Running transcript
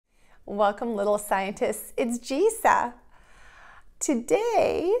Welcome, little scientists. It's Gisa.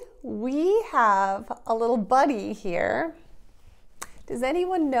 Today we have a little buddy here. Does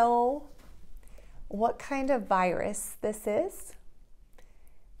anyone know what kind of virus this is?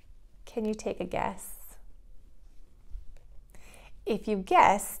 Can you take a guess? If you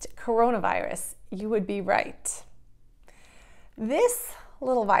guessed coronavirus, you would be right. This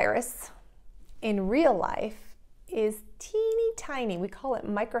little virus in real life is teeny tiny. We call it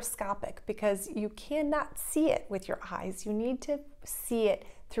microscopic because you cannot see it with your eyes. You need to see it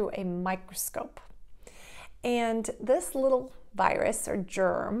through a microscope. And this little virus or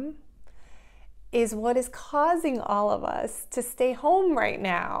germ is what is causing all of us to stay home right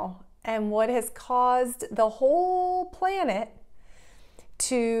now, and what has caused the whole planet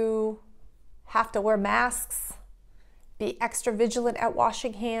to have to wear masks, be extra vigilant at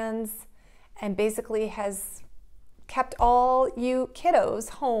washing hands, and basically has kept all you kiddos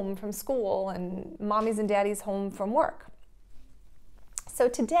home from school and mommies and daddies home from work. So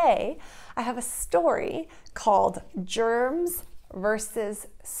today I have a story called Germs vs.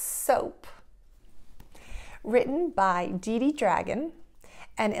 Soap, written by Didi Dragon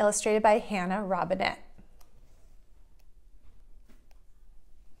and illustrated by Hannah Robinette.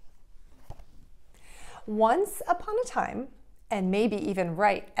 Once upon a time, and maybe even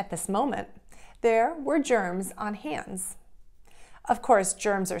right at this moment, there were germs on hands. Of course,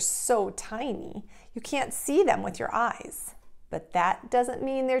 germs are so tiny, you can't see them with your eyes. But that doesn't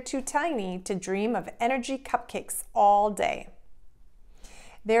mean they're too tiny to dream of energy cupcakes all day.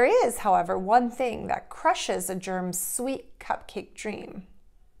 There is, however, one thing that crushes a germ's sweet cupcake dream.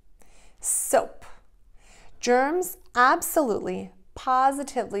 Soap. Germs absolutely,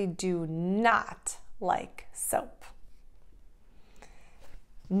 positively do not like soap.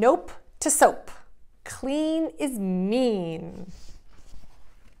 Nope to soap. Clean is mean.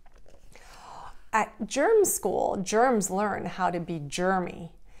 At Germ School, germs learn how to be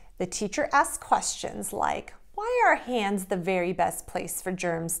germy. The teacher asks questions like, why are hands the very best place for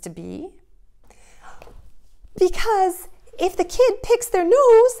germs to be? Because if the kid picks their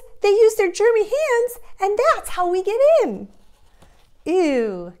nose, they use their germy hands, and that's how we get in.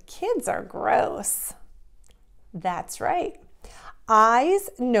 Ew, kids are gross. That's right. Eyes,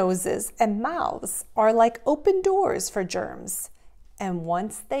 noses, and mouths are like open doors for germs. And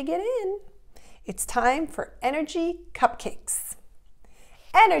once they get in, it's time for energy cupcakes.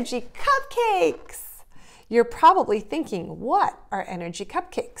 Energy cupcakes! You're probably thinking, what are energy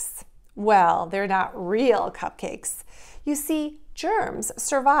cupcakes? Well, they're not real cupcakes. You see, germs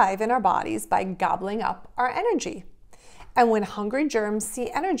survive in our bodies by gobbling up our energy. And when hungry germs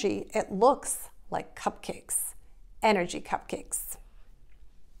see energy, it looks like cupcakes. Energy cupcakes.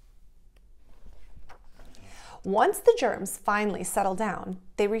 Once the germs finally settle down,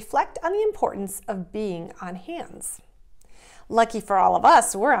 they reflect on the importance of being on hands. Lucky for all of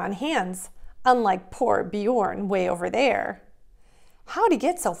us, we're on hands, unlike poor Bjorn way over there. How'd he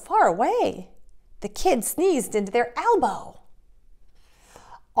get so far away? The kid sneezed into their elbow.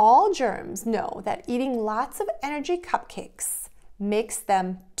 All germs know that eating lots of energy cupcakes makes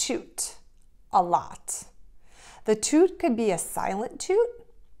them toot a lot. The toot could be a silent toot,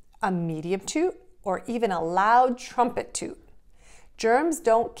 a medium toot, or even a loud trumpet toot. Germs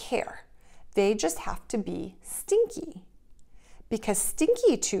don't care. They just have to be stinky, because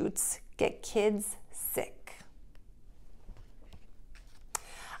stinky toots get kids sick.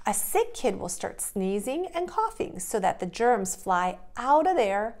 A sick kid will start sneezing and coughing so that the germs fly out of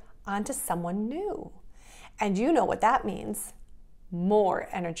there onto someone new. And you know what that means. More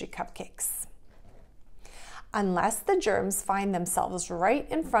energy cupcakes. Unless the germs find themselves right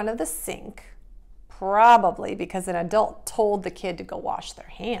in front of the sink, probably because an adult told the kid to go wash their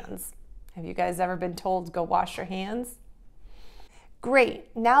hands. Have you guys ever been told to go wash your hands? Great,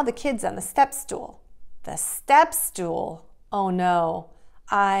 now the kid's on the step stool. The step stool? Oh no,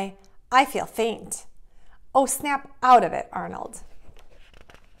 I feel faint. Oh, snap out of it, Arnold.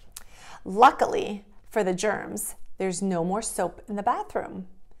 Luckily for the germs, there's no more soap in the bathroom.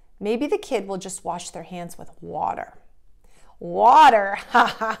 Maybe the kid will just wash their hands with water. Water, ha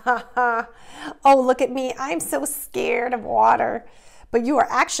ha ha ha. Oh, look at me, I'm so scared of water. But you are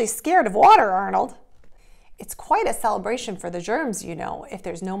actually scared of water, Arnold. It's quite a celebration for the germs, you know, if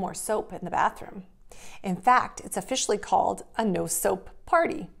there's no more soap in the bathroom. In fact, it's officially called a no soap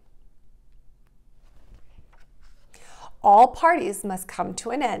party. All parties must come to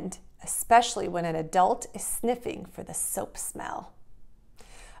an end, especially when an adult is sniffing for the soap smell.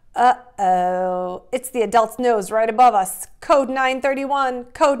 Uh-oh, it's the adult's nose right above us. Code 931,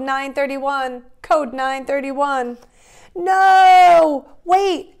 code 931, code 931. No,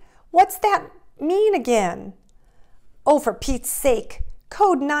 wait, What's that mean again? Oh, for Pete's sake.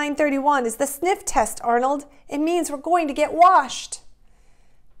 Code 931 is the sniff test, Arnold. It means we're going to get washed.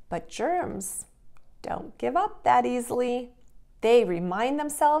 But germs don't give up that easily. They remind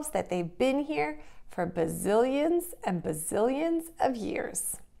themselves that they've been here for bazillions and bazillions of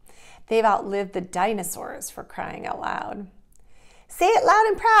years. They've outlived the dinosaurs, for crying out loud. Say it loud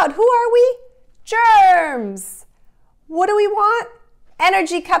and proud. Who are we? Germs. What do we want?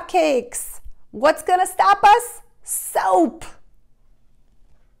 Energy cupcakes. What's going to stop us? Soap.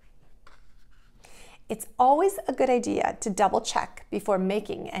 It's always a good idea to double check before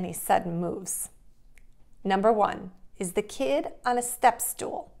making any sudden moves. Number 1, is the kid on a step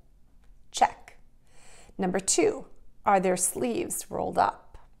stool? Check. Number 2, are their sleeves rolled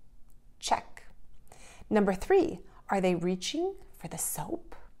up? Check. Number 3, are they reaching for the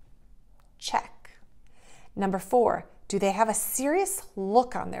soap? Check. Number 4, do they have a serious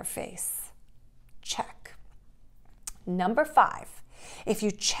look on their face? Check. Number 5, if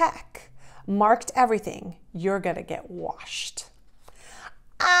you check, marked everything, you're gonna get washed.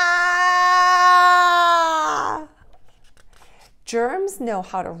 Ah! Germs know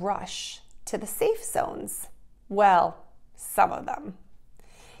how to rush to the safe zones. Well, some of them.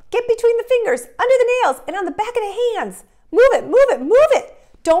 Get between the fingers, under the nails, and on the back of the hands. Move it, move it, move it.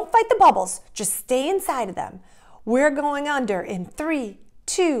 Don't fight the bubbles. Just stay inside of them. We're going under in 3,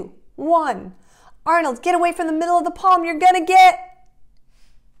 2, 1. Arnold, get away from the middle of the palm. You're gonna get...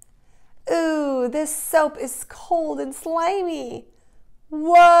 Ooh, this soap is cold and slimy.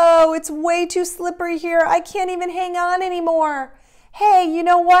 Whoa, it's way too slippery here. I can't even hang on anymore. Hey, you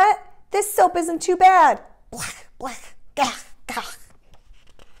know what? This soap isn't too bad. Black, black, gah, gah.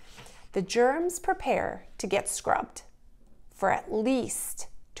 The germs prepare to get scrubbed for at least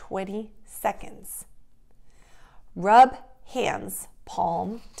 20 seconds. Rub hands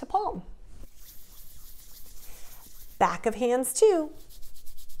palm to palm. Back of hands too.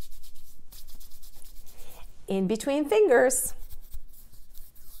 In between fingers.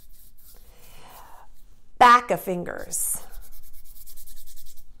 Back of fingers.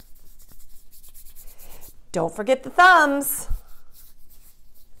 Don't forget the thumbs.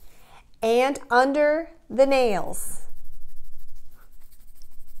 And under the nails.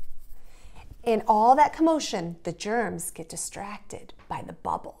 In all that commotion, the germs get distracted by the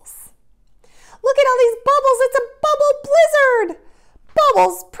bubbles. Look at all these bubbles, it's a bubble blizzard!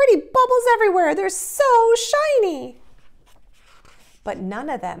 Bubbles, pretty bubbles everywhere, they're so shiny! But none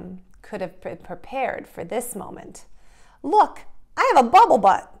of them could have been prepared for this moment. Look, I have a bubble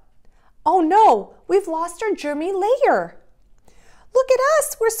butt. Oh no, we've lost our germy layer. Look at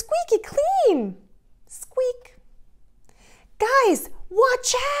us, we're squeaky clean. Squeak. Guys,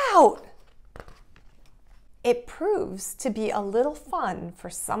 watch out! It proves to be a little fun for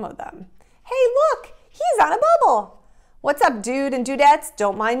some of them. Hey, look, he's on a bubble. What's up, dude and dudettes?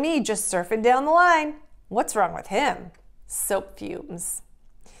 Don't mind me, just surfing down the line. What's wrong with him? Soap fumes.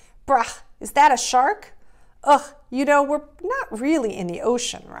 Bruh, is that a shark? Ugh, you know, we're not really in the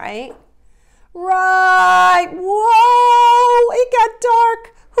ocean, right? Right, whoa, it got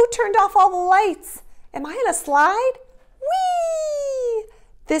dark. Who turned off all the lights? Am I in a slide? Whee!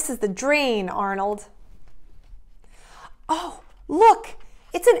 This is the drain, Arnold. Oh, look,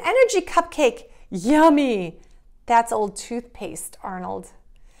 it's an energy cupcake. Yummy. That's old toothpaste, Arnold.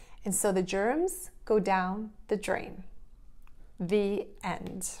 And so the germs go down the drain. The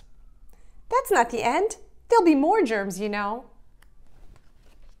end. That's not the end. There'll be more germs, you know.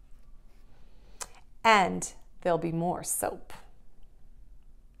 And there'll be more soap.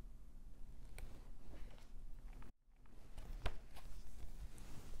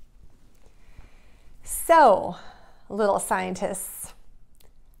 So, little scientists,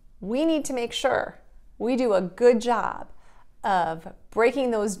 we need to make sure we do a good job of breaking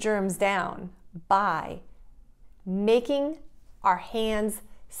those germs down by making our hands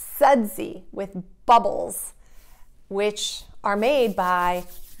sudsy with bubbles, which are made by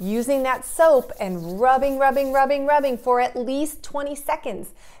using that soap and rubbing for at least 20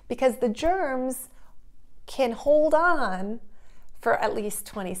 seconds, because the germs can hold on for at least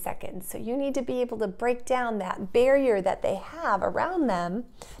 20 seconds. So you need to be able to break down that barrier that they have around them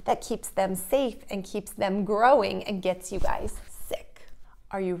that keeps them safe and keeps them growing and gets you guys sick.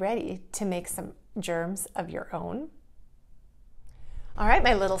 Are you ready to make some germs of your own? All right,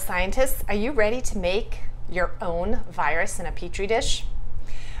 my little scientists, are you ready to make your own virus in a petri dish?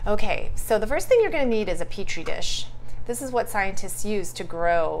 Okay, so the first thing you're going to need is a petri dish. This is what scientists use to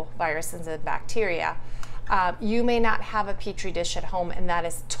grow viruses and bacteria. You may not have a petri dish at home, and that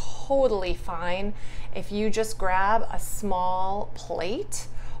is totally fine. If you just grab a small plate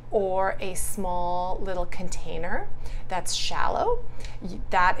or a small little container that's shallow,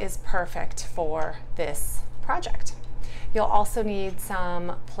 that is perfect for this project. You'll also need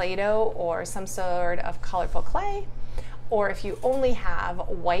some Play-Doh or some sort of colorful clay, or if you only have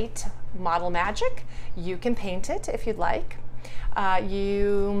white Model Magic, you can paint it if you'd like.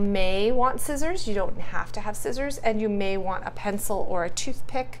 You may want scissors. You don't have to have scissors, and you may want a pencil or a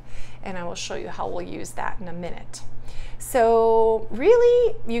toothpick, and I will show you how we'll use that in a minute. So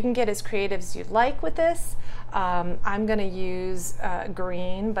really, you can get as creative as you'd like with this. I'm going to use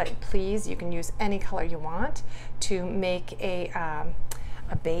green, but please, you can use any color you want to make a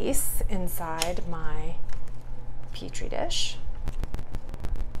base inside my Petri dish.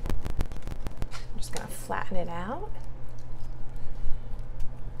 I'm just going to flatten it out.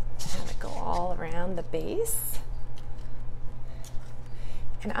 Have it go all around the base.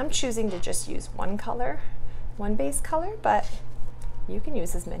 And I'm choosing to just use one color, one base color, but you can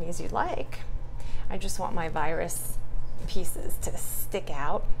use as many as you like. I just want my virus pieces to stick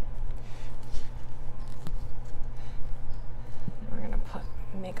out. We're gonna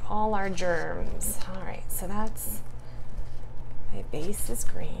make all our germs. All right, so that's, my base is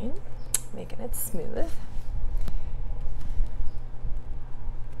green, making it smooth.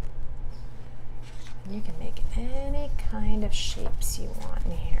 And you can make any kind of shapes you want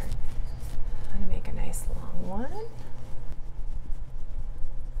in here. I'm gonna make a nice long one.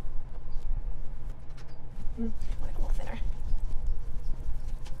 I want it a little thinner.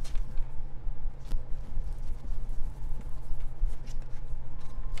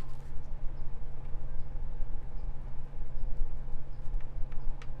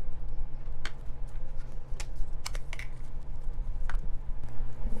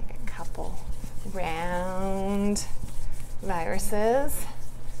 Make a couple round viruses,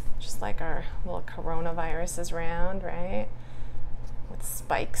 just like our little coronavirus is round, right? With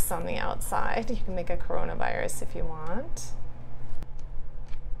spikes on the outside. You can make a coronavirus if you want.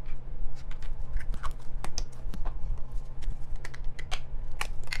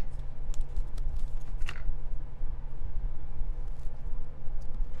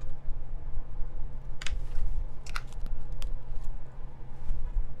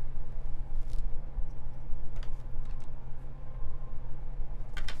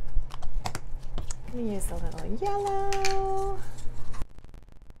 I'm going to use a little yellow.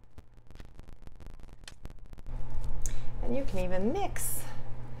 And you can even mix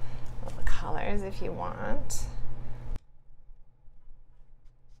all the colors if you want.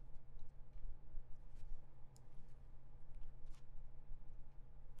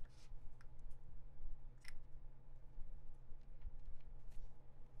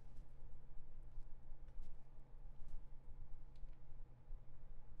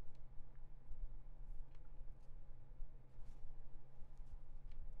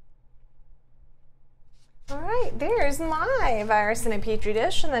 All right, there's my virus in a Petri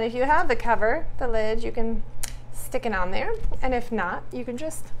dish, and then if you have the cover, the lid, you can stick it on there, and if not, you can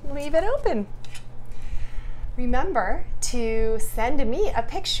just leave it open. Remember to send me a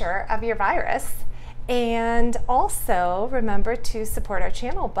picture of your virus, and also remember to support our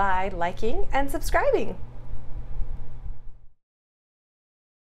channel by liking and subscribing.